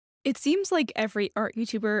It seems like every art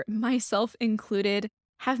YouTuber, myself included,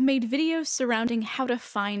 have made videos surrounding how to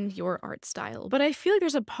find your art style. But I feel like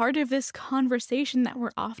there's a part of this conversation that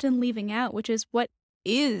we're often leaving out, which is what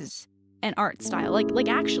is an art style? Like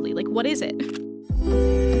actually, like what is it?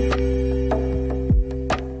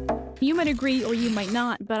 You might agree or you might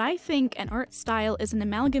not, but I think an art style is an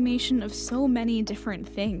amalgamation of so many different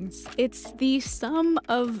things. It's the sum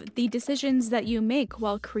of the decisions that you make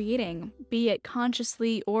while creating, be it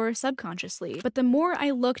consciously or subconsciously. But the more I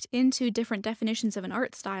looked into different definitions of an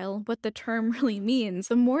art style, what the term really means,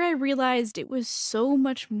 the more I realized it was so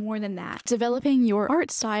much more than that. Developing your art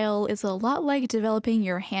style is a lot like developing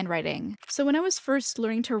your handwriting. So when I was first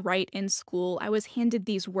learning to write in school, I was handed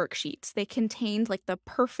these worksheets. They contained like the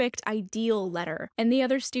perfect ideal letter, and the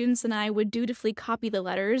other students and I would dutifully copy the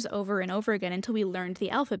letters over and over again until we learned the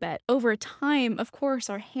alphabet. Over time, of course,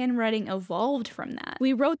 our handwriting evolved from that.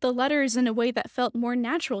 We wrote the letters in a way that felt more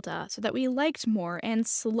natural to us, so that we liked more, and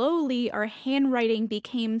slowly our handwriting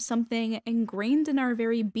became something ingrained in our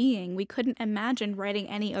very being. We couldn't imagine writing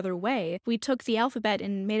any other way. We took the alphabet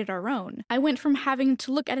and made it our own. I went from having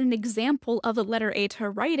to look at an example of the letter A to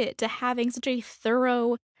write it to having such a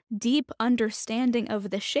thorough, deep understanding of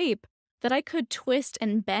the shape that I could twist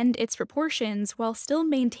and bend its proportions while still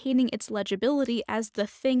maintaining its legibility as the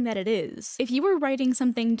thing that it is. If you were writing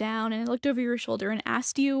something down and I looked over your shoulder and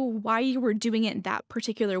asked you why you were doing it that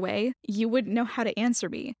particular way, you wouldn't know how to answer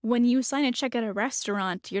me. When you sign a check at a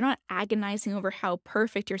restaurant, you're not agonizing over how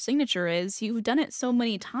perfect your signature is. You've done it so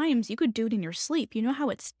many times, you could do it in your sleep. You know how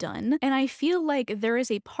it's done. And I feel like there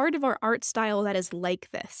is a part of our art style that is like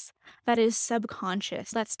this, that is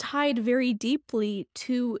subconscious, that's tied very deeply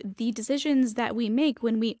to the decisions that we make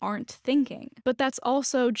when we aren't thinking. But that's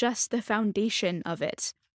also just the foundation of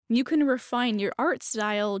it. You can refine your art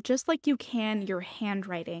style just like you can your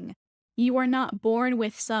handwriting. You are not born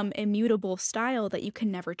with some immutable style that you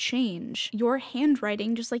can never change. Your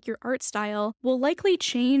handwriting, just like your art style, will likely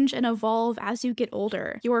change and evolve as you get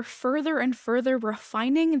older. You're further and further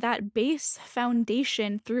refining that base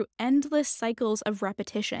foundation through endless cycles of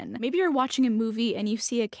repetition. Maybe you're watching a movie and you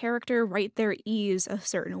see a character write their E's a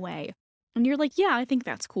certain way. And you're like, yeah, I think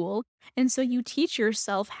that's cool. And so you teach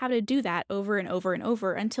yourself how to do that over and over and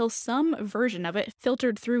over until some version of it,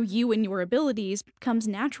 filtered through you and your abilities, becomes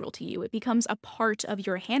natural to you. It becomes a part of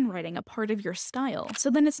your handwriting, a part of your style. So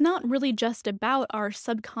then it's not really just about our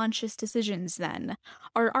subconscious decisions then.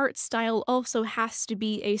 Our art style also has to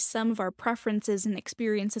be a sum of our preferences and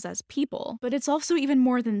experiences as people. But it's also even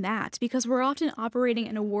more than that, because we're often operating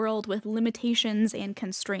in a world with limitations and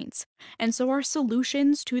constraints. And so our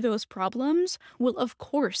solutions to those problems will of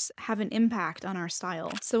course have an impact on our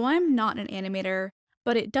style. So I'm not an animator,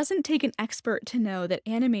 but it doesn't take an expert to know that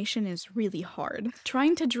animation is really hard.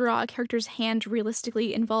 Trying to draw a character's hand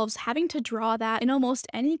realistically involves having to draw that in almost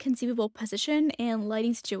any conceivable position and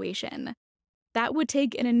lighting situation. That would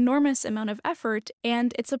take an enormous amount of effort,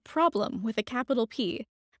 and it's a problem with a capital P.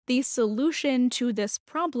 The solution to this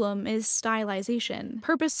problem is stylization,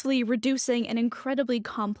 purposefully reducing an incredibly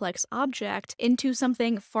complex object into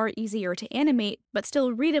something far easier to animate, but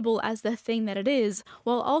still readable as the thing that it is,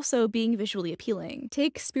 while also being visually appealing.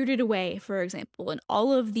 Take Spirited Away, for example, and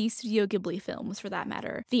all of the Studio Ghibli films for that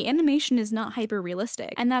matter. The animation is not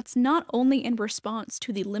hyper-realistic, and that's not only in response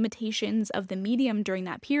to the limitations of the medium during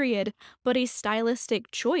that period, but a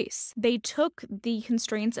stylistic choice. They took the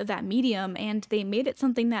constraints of that medium and they made it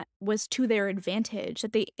something that was to their advantage,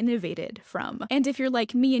 that they innovated from. And if you're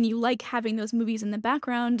like me and you like having those movies in the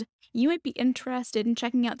background, you might be interested in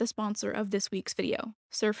checking out the sponsor of this week's video,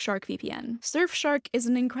 Surfshark VPN. Surfshark is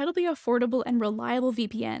an incredibly affordable and reliable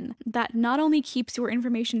VPN that not only keeps your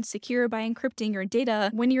information secure by encrypting your data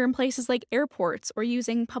when you're in places like airports or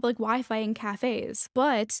using public Wi-Fi in cafes,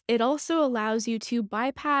 but it also allows you to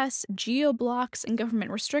bypass geo-blocks and government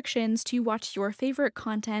restrictions to watch your favorite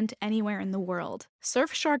content anywhere in the world.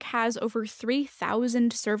 Surfshark has over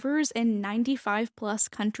 3,000 servers in 95 plus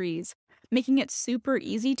countries, making it super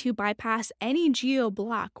easy to bypass any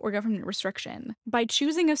geo-block or government restriction. By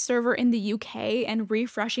choosing a server in the UK and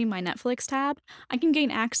refreshing my Netflix tab, I can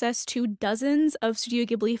gain access to dozens of Studio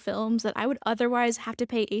Ghibli films that I would otherwise have to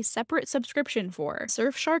pay a separate subscription for.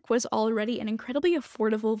 Surfshark was already an incredibly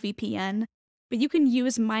affordable VPN, but you can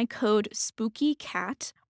use my code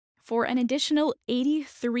SPOOKYCAT for an additional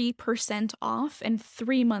 83% off and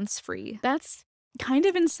 3 months free. That's kind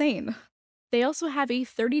of insane. They also have a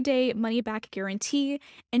 30-day money-back guarantee,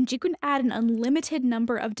 and you can add an unlimited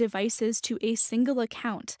number of devices to a single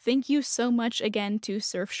account. Thank you so much again to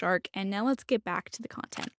Surfshark, and now let's get back to the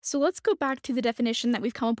content. So let's go back to the definition that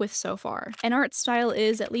we've come up with so far. An art style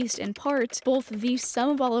is, at least in part, both the sum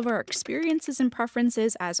of all of our experiences and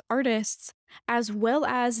preferences as artists, as well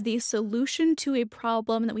as the solution to a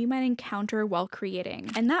problem that we might encounter while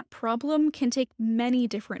creating. And that problem can take many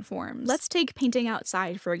different forms. Let's take painting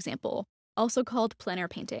outside, for example, also called plein air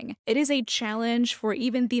painting. It is a challenge for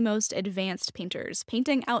even the most advanced painters.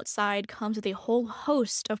 Painting outside comes with a whole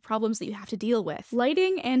host of problems that you have to deal with.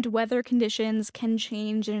 Lighting and weather conditions can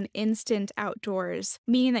change in an instant outdoors,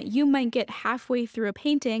 meaning that you might get halfway through a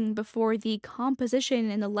painting before the composition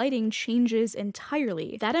and the lighting changes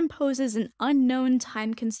entirely. That imposes an unknown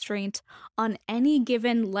time constraint on any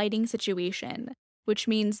given lighting situation, which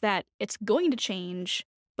means that it's going to change,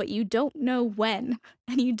 but you don't know when,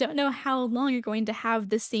 and you don't know how long you're going to have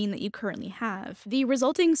the scene that you currently have. The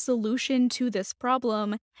resulting solution to this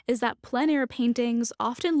problem is that plein air paintings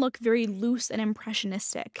often look very loose and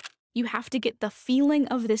impressionistic. You have to get the feeling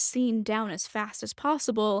of the scene down as fast as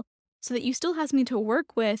possible so that you still have something to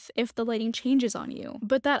work with if the lighting changes on you.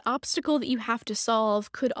 But that obstacle that you have to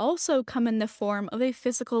solve could also come in the form of a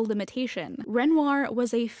physical limitation. Renoir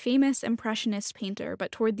was a famous impressionist painter,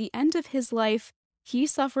 but toward the end of his life, he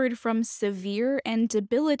suffered from severe and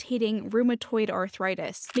debilitating rheumatoid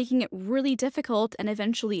arthritis, making it really difficult and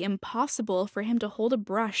eventually impossible for him to hold a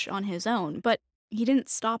brush on his own. But he didn't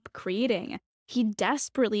stop creating. He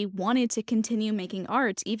desperately wanted to continue making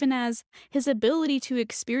art, even as his ability to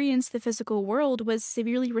experience the physical world was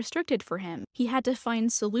severely restricted for him. He had to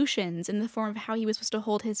find solutions in the form of how he was supposed to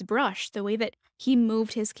hold his brush, the way that he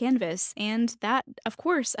moved his canvas, and that, of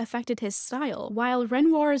course, affected his style. While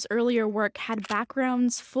Renoir's earlier work had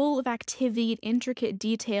backgrounds full of activity and intricate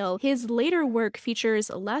detail, his later work features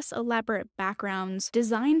less elaborate backgrounds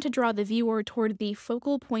designed to draw the viewer toward the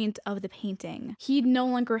focal point of the painting. He no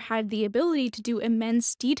longer had the ability to do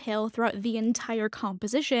immense detail throughout the entire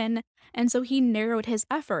composition, and so he narrowed his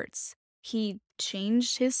efforts. He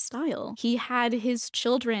changed his style. He had his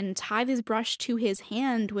children tie his brush to his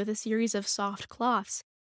hand with a series of soft cloths,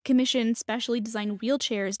 commissioned specially designed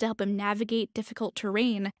wheelchairs to help him navigate difficult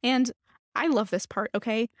terrain, and I love this part,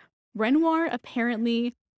 okay? Renoir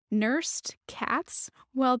apparently nursed cats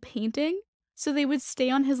while painting, so they would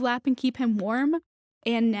stay on his lap and keep him warm,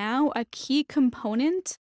 and now a key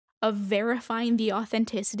component of verifying the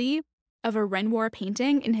authenticity of a Renoir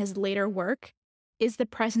painting in his later work is the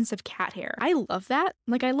presence of cat hair. I love that.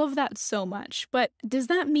 Like, I love that so much. But does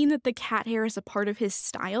that mean that the cat hair is a part of his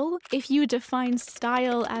style? If you define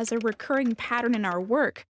style as a recurring pattern in our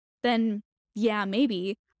work, then yeah,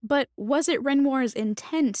 maybe. But was it Renoir's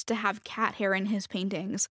intent to have cat hair in his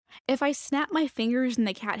paintings? If I snap my fingers and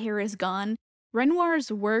the cat hair is gone, Renoir's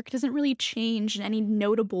work doesn't really change in any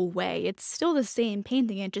notable way. It's still the same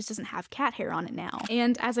painting, it just doesn't have cat hair on it now.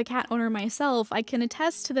 And as a cat owner myself, I can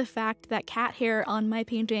attest to the fact that cat hair on my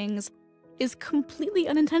paintings is completely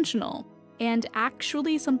unintentional, and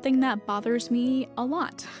actually something that bothers me a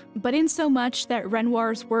lot. But in so much that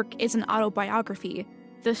Renoir's work is an autobiography,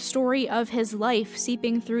 the story of his life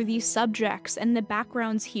seeping through the subjects and the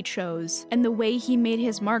backgrounds he chose, and the way he made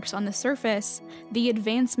his marks on the surface, the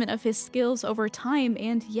advancement of his skills over time,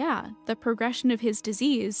 and yeah, the progression of his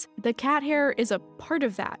disease. The cat hair is a part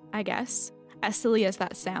of that, I guess, as silly as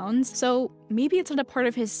that sounds. So maybe it's not a part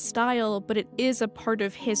of his style, but it is a part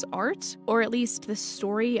of his art, or at least the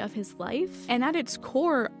story of his life. And at its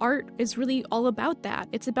core, art is really all about that.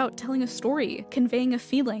 It's about telling a story, conveying a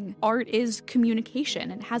feeling. Art is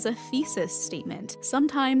communication and has a thesis statement.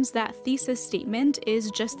 Sometimes that thesis statement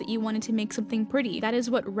is just that you wanted to make something pretty. That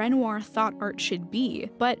is what Renoir thought art should be.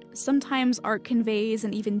 But sometimes art conveys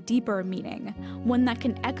an even deeper meaning, one that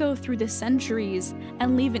can echo through the centuries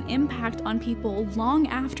and leave an impact on people long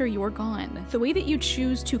after you're gone. The way that you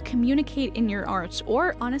choose to communicate in your art,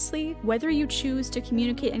 or honestly, whether you choose to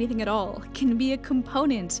communicate anything at all, can be a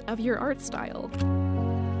component of your art style.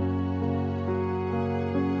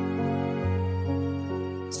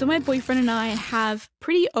 So my boyfriend and I have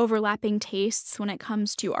pretty overlapping tastes when it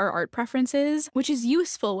comes to our art preferences, which is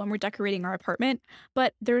useful when we're decorating our apartment,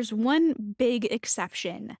 but there's one big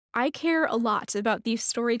exception. I care a lot about the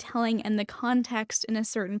storytelling and the context in a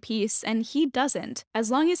certain piece, and he doesn't. As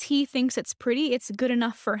long as he thinks it's pretty, it's good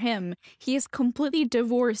enough for him. He has completely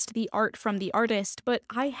divorced the art from the artist, but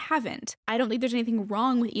I haven't. I don't think there's anything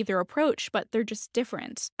wrong with either approach, but they're just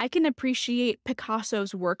different. I can appreciate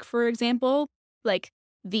Picasso's work, for example, like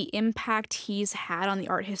the impact he's had on the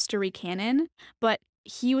art history canon, but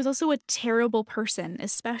he was also a terrible person,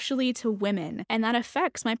 especially to women, and that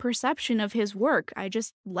affects my perception of his work. I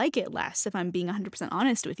just like it less, if I'm being 100%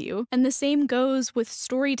 honest with you. And the same goes with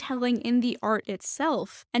storytelling in the art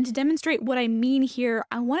itself. And to demonstrate what I mean here,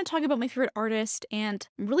 I want to talk about my favorite artist and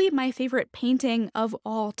really my favorite painting of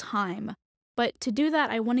all time. But to do that,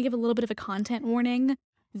 I want to give a little bit of a content warning.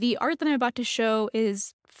 The art that I'm about to show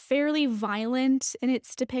is fairly violent in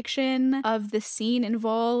its depiction of the scene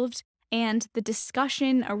involved, and the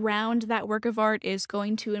discussion around that work of art is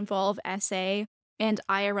going to involve SA and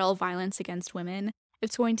IRL violence against women.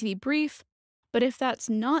 It's going to be brief, but if that's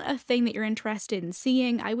not a thing that you're interested in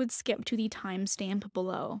seeing, I would skip to the timestamp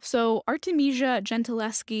below. So Artemisia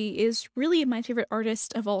Gentileschi is really my favorite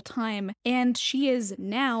artist of all time, and she is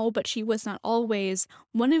now, but she was not always,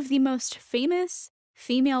 one of the most famous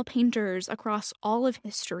female painters across all of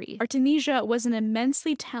history. Artemisia was an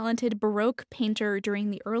immensely talented Baroque painter during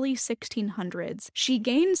the early 1600s. She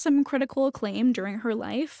gained some critical acclaim during her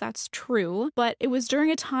life, that's true, but it was during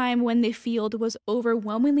a time when the field was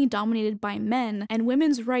overwhelmingly dominated by men, and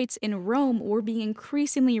women's rights in Rome were being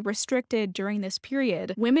increasingly restricted during this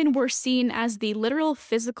period. Women were seen as the literal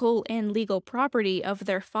physical and legal property of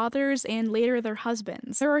their fathers and later their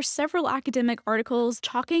husbands. There are several academic articles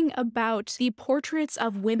talking about the portraits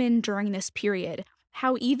of women during this period,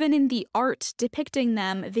 how even in the art depicting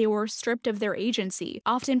them, they were stripped of their agency,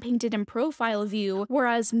 often painted in profile view,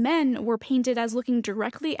 whereas men were painted as looking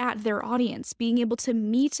directly at their audience, being able to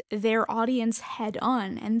meet their audience head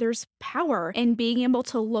on, and there's power in being able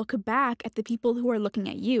to look back at the people who are looking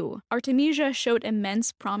at you. Artemisia showed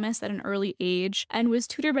immense promise at an early age, and was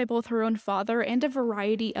tutored by both her own father and a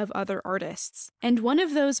variety of other artists. And one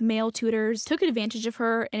of those male tutors took advantage of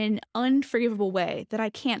her in an unforgivable way that I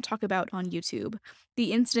can't talk about on YouTube.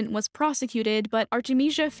 The incident was prosecuted, but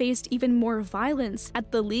Artemisia faced even more violence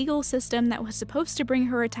at the legal system that was supposed to bring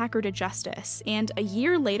her attacker to justice, and a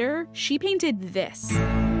year later, she painted this.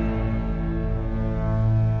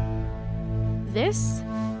 This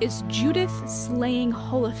is Judith slaying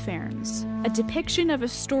Holofernes, a depiction of a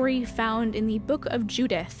story found in the Book of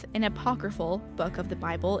Judith, an apocryphal book of the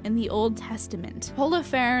Bible in the Old Testament.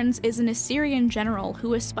 Holofernes is an Assyrian general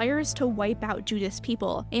who aspires to wipe out Judith's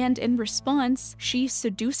people, and in response, she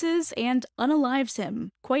seduces and unalives him,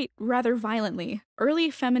 quite rather violently. Early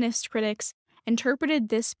feminist critics interpreted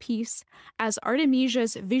this piece as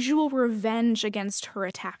Artemisia's visual revenge against her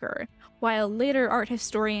attacker, while later art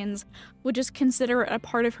historians would just consider it a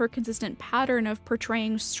part of her consistent pattern of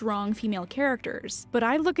portraying strong female characters. But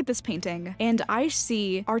I look at this painting, and I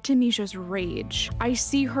see Artemisia's rage. I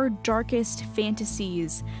see her darkest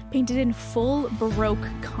fantasies, painted in full Baroque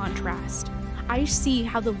contrast. I see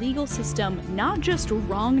how the legal system not just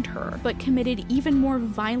wronged her, but committed even more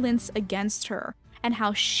violence against her, and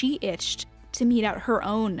how she itched to mete out her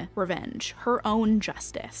own revenge, her own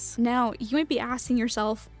justice. Now, you might be asking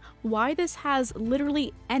yourself why this has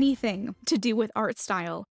literally anything to do with art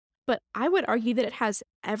style, but I would argue that it has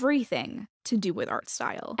everything to do with art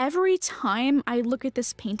style. Every time I look at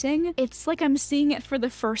this painting, it's like I'm seeing it for the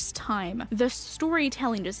first time. The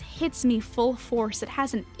storytelling just hits me full force. It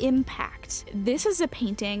has an impact. This is a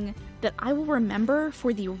painting that I will remember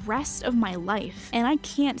for the rest of my life, and I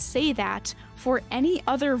can't say that for any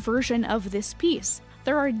other version of this piece.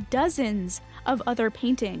 There are dozens of other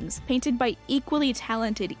paintings painted by equally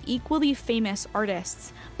talented, equally famous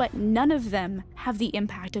artists, but none of them have the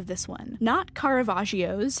impact of this one. Not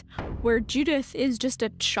Caravaggio's, where Judith is just a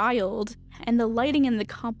child and the lighting and the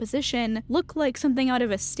composition look like something out of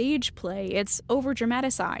a stage play. It's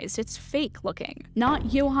over-dramatized, it's fake looking.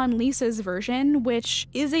 Not Johann Lisa's version, which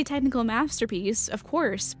is a technical masterpiece, of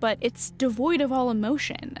course, but it's devoid of all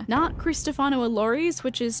emotion. Not Cristofano Allori's,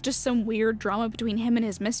 which is just some weird drama between him and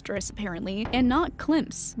his mistress, apparently. And not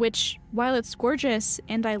Klimt's, which, while it's gorgeous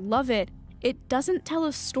and I love it, it doesn't tell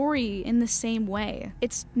a story in the same way.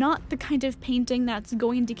 It's not the kind of painting that's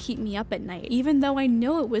going to keep me up at night, even though I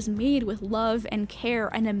know it was made with love and care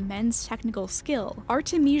and immense technical skill.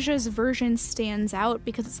 Artemisia's version stands out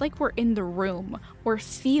because it's like we're in the room, we're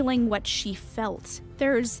feeling what she felt.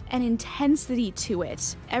 There's an intensity to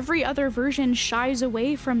it. Every other version shies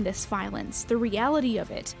away from this violence, the reality of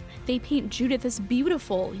it. They paint Judith as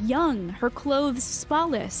beautiful, young, her clothes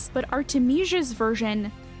spotless, but Artemisia's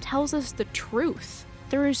version tells us the truth.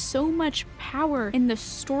 There is so much power in the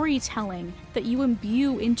storytelling that you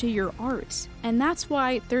imbue into your art. And that's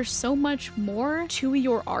why there's so much more to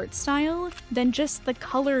your art style than just the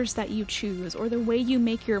colors that you choose or the way you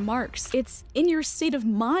make your marks. It's in your state of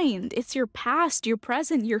mind. It's your past, your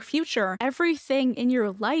present, your future, everything in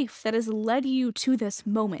your life that has led you to this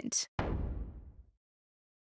moment.